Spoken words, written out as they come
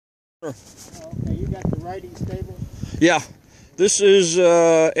Okay, you got the riding stable? Yeah, this is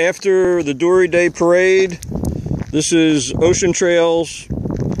after the Dory Day parade. This is Ocean Trail's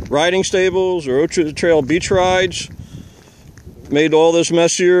riding stables, or Ocean Trail beach rides. Made all this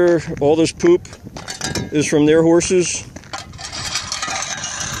mess here, all this poop is from their horses.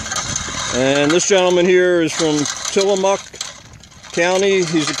 And this gentleman here is from Tillamook County.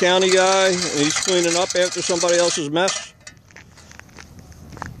 He's a county guy, and he's cleaning up after somebody else's mess.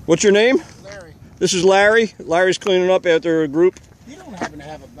 What's your name? Larry. This is Larry. Larry's cleaning up after a group. You don't happen to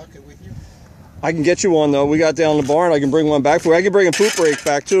have a bucket with you? I can get you one though. We got down in the barn. I can bring one back for you. I can bring a poop rake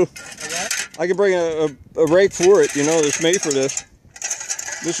back too. What? I can bring a rake for it, you know, that's made for this.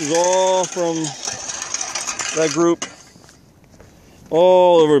 This is all from that group.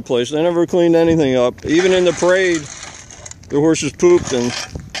 All over the place. They never cleaned anything up. Even in the parade, the horses pooped and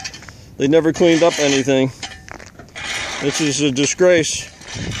they never cleaned up anything. This is a disgrace.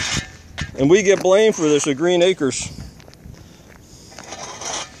 And we get blamed for this at Green Acres.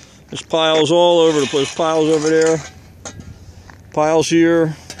 There's piles all over the place. Piles over there. Piles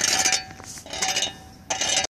here.